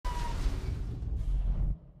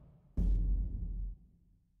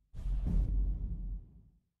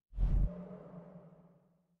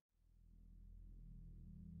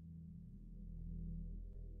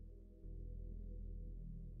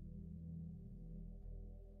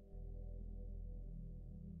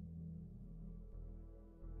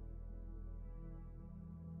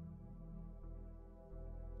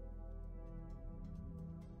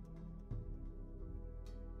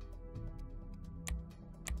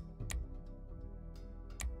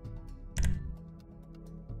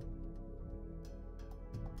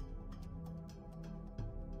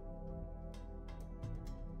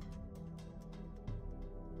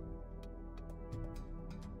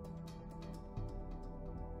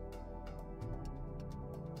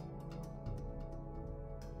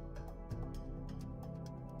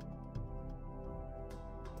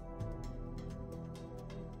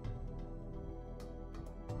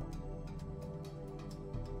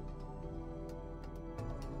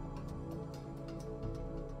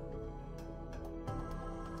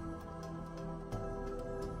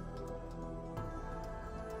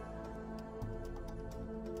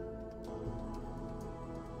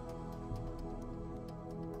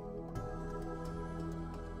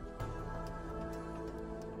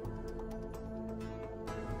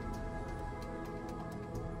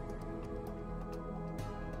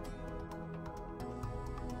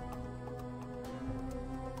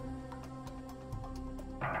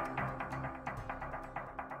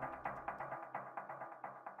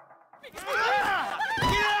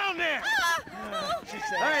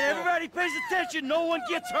pays attention, no one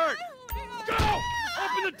gets hurt. Go!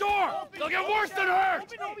 Open the door! They'll get worse than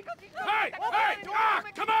hurt! Hey! Hey! Ah!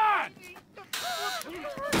 Come on!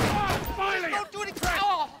 Oh, finally! Don't do any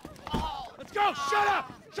crap! Let's go! Shut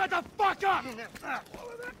up! Shut the fuck up!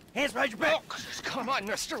 Hands behind your back. Oh, come on,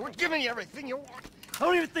 mister. We're giving you everything you want.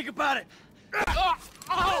 Don't even think about it.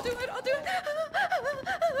 I'll do it, I'll do it.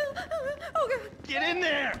 Oh, God. Get in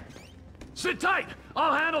there. Sit tight!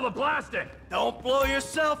 I'll handle the blasting! Don't blow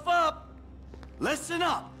yourself up. Listen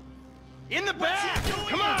up. In the back!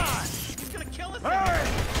 Come on! He's gonna kill us. Hurry!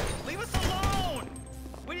 Leave us alone!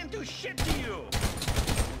 We didn't do shit to you!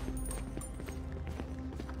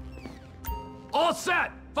 All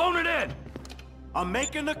set! Phone it in! I'm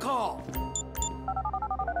making the call.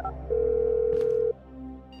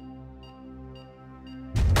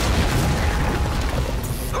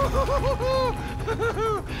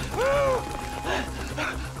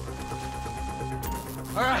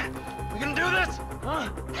 All right, we gonna do this? Huh?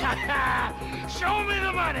 Show me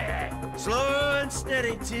the money! Slow and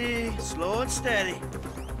steady, T. Slow and steady.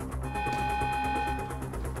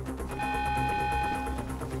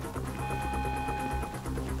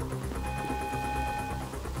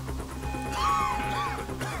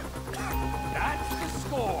 That's the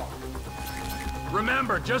score!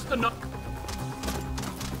 Remember, just enough...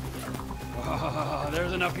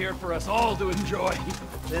 there's enough here for us all to enjoy.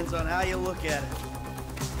 Depends on how you look at it.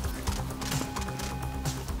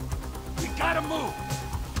 We gotta move!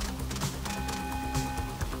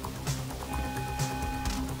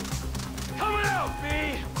 Coming out, B!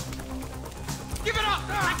 Give it up!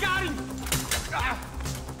 I got him!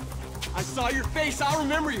 I saw your face, I'll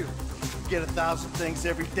remember you. You get 1,000 things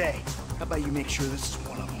every day. How about you make sure this is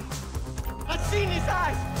one of them? I've seen his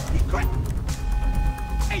eyes! He quit!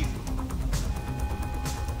 Hey!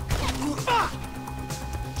 Fuck!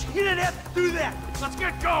 You didn't have to do that! Let's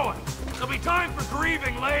get going! There'll be time for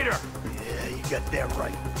grieving later! Yeah, you got that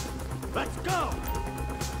right. Let's go!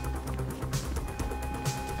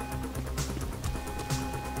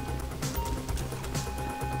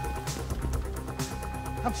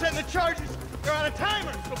 I'm setting the charges! They're on a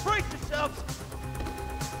timer, so brace yourselves!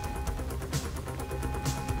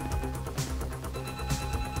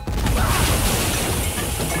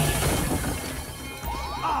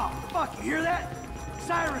 Oh, fuck, you hear that?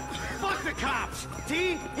 Siren! Fuck the cops!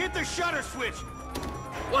 T, hit the shutter switch!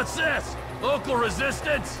 What's this? Local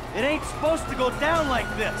resistance? It ain't supposed to go down like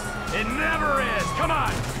this. It never is! Come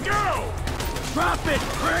on, go! Drop it,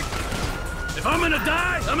 prick! If I'm gonna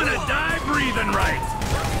die, I'm gonna die breathing right!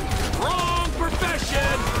 Wrong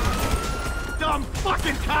profession! Dumb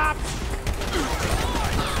fucking cops!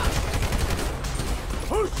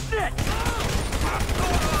 Oh shit!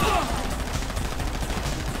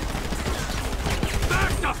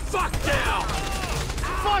 Back the fuck down!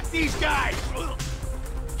 Fuck these guys!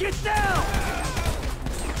 Get down!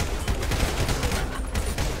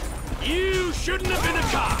 You shouldn't have been a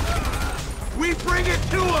cop! We bring it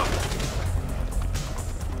to them!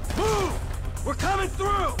 Move! We're coming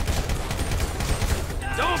through!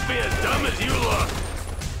 Don't be as dumb as you look!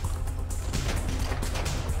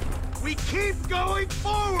 We keep going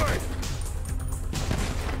forward!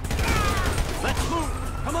 Let's move!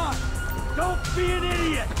 Come on! Don't be an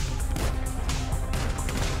idiot!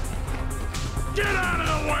 Get out of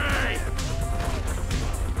the way!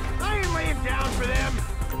 I ain't laying down for them!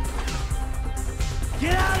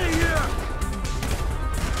 Get out of here!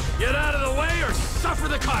 Get out of the way or suffer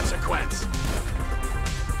the consequence!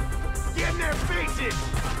 Get in their faces!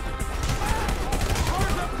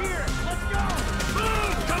 Cars up here! Let's go!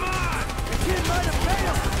 Move! Come on! The kid might have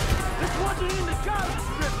failed! This wasn't in the job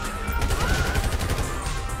description!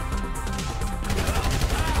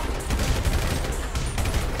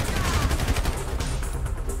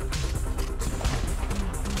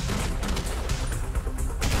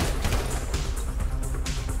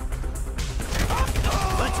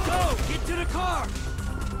 Let's go! Get to the car!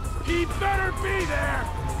 He better be there!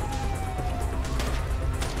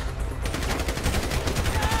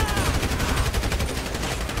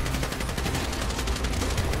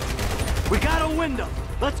 We got a window!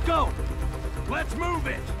 Let's go! Let's move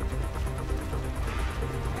it!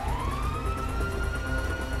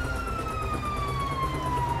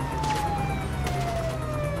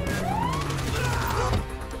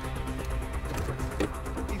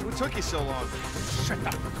 What took you so long? Shut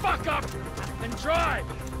the fuck up and drive!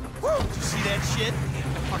 Woo! Did you see that shit? I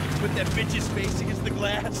fucking put that bitch's face against the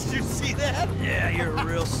glass. Did you see that? Yeah, you're a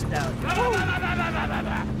real stout.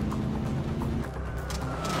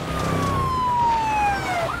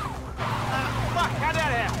 Fuck, how'd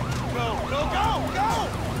that happen? Go, go, go, go!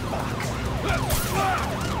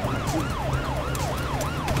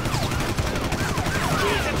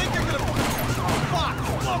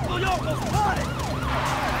 locals want it!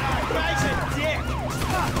 Guy's a dick!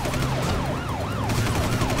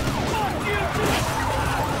 Fuck you, too!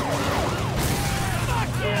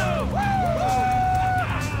 Fuck you!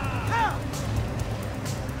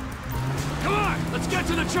 Come on, let's get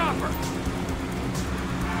to the chopper.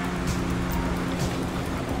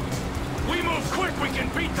 We move quick, we can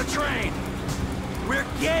beat the train. We're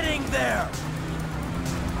getting there!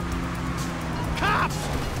 Cops!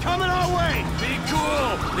 Coming our way! Be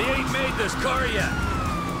cool. They ain't made this car yet.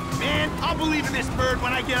 Man, I'll believe in this bird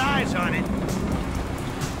when I get eyes on it.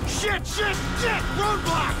 Shit, shit, shit!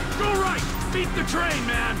 Roadblock! Go right. Beat the train,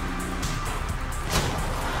 man.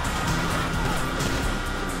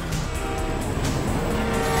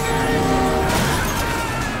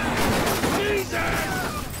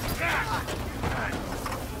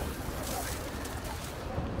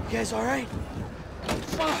 You guys alright?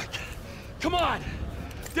 Fuck! Come on!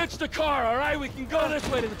 Ditch the car, all right? We can go this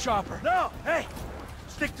way to the chopper. No! Hey!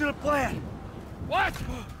 Stick to the plan! What?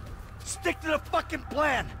 Stick to the fucking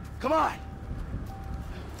plan! Come on!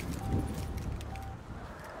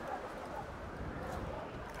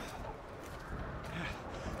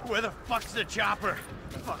 Where the fuck's the chopper?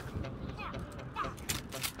 Fuck.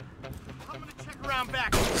 I'm gonna check around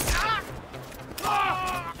back. Ah!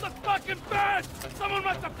 Oh, the fucking bed! Someone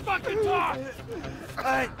must have fucking talked!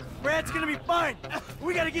 Alright, Brad's gonna be fine!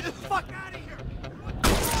 We gotta get the fuck out of here!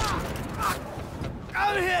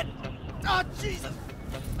 I'm hit! Oh, Jesus!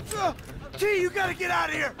 T, you gotta get out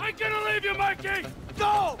of here! I'm gonna leave you, Mikey!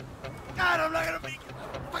 Go! God, I'm not gonna be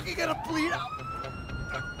fucking gonna bleed out!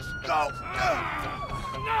 Go!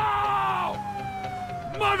 No!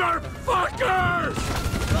 Motherfuckers!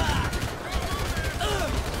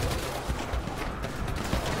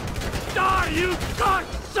 Die, you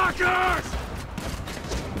cocksuckers!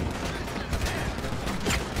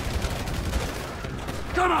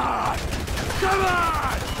 Come on! Come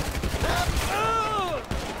on!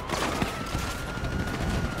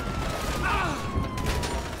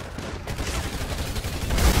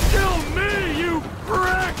 Kill me, you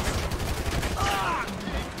pricks!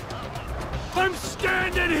 I'm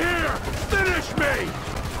standing here! Finish me!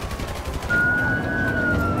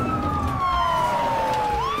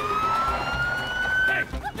 Hey!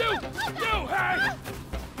 You! Hey!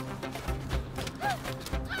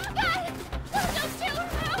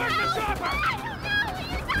 Where's the chopper?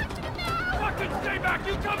 Fucking stay back!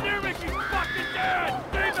 You come near me, she's fucking dead!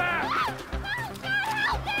 Stay back!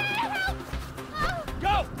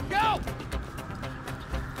 Go! Go!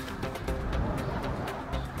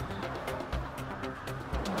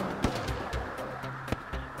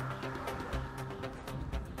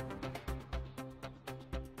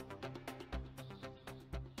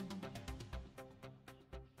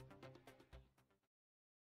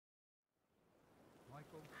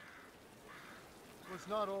 Was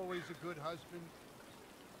not always a good husband,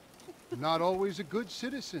 not always a good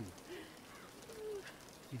citizen.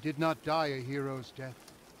 He did not die a hero's death,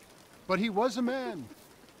 but he was a man.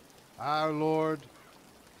 Our Lord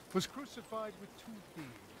was crucified with 2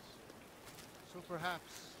 thieves, so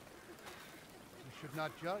perhaps we should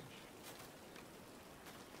not judge.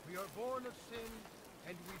 We are born of sin,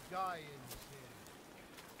 and we die in sin.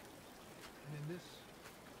 And in this,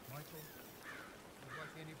 Michael is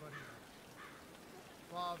like anybody else.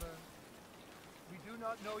 Father, we do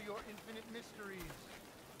not know your infinite mysteries,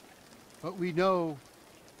 but we know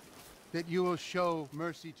that you will show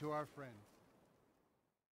mercy to our friend.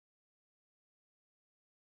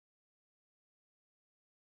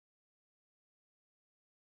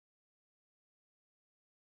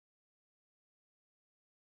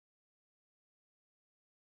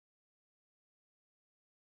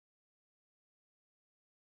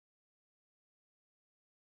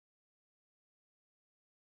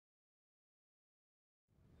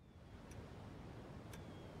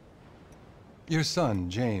 Your son,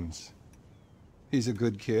 James. He's a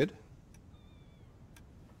good kid.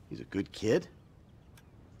 He's a good kid?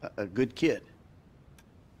 A good kid?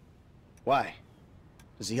 Why?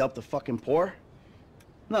 Does he help the fucking poor?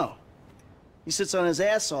 No. He sits on his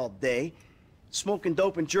ass all day, smoking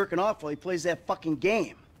dope and jerking off while he plays that fucking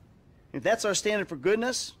game. If that's our standard for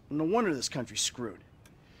goodness, no wonder this country's screwed.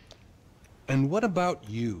 And what about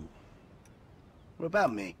you? What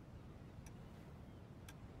about me?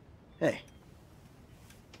 Hey.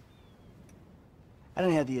 I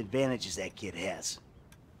don't have the advantages that kid has.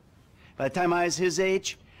 By the time I was his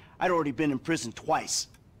age, I'd already been in prison twice.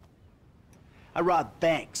 I robbed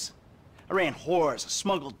banks. I ran whores,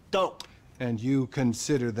 smuggled dope. And you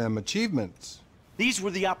consider them achievements? These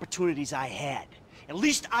were the opportunities I had. At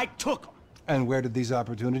least I took them. And where did these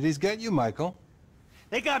opportunities get you, Michael?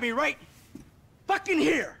 They got me right fucking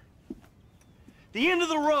here. The end of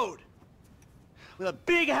the road. With a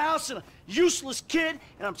big house and a useless kid,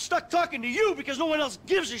 and I'm stuck talking to you because no one else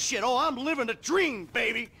gives a shit. Oh, I'm living a dream,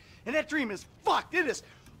 baby. And that dream is fucked. It is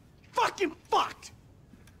fucking fucked.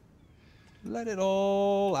 Let it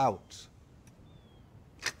all out.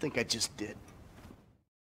 I think I just did.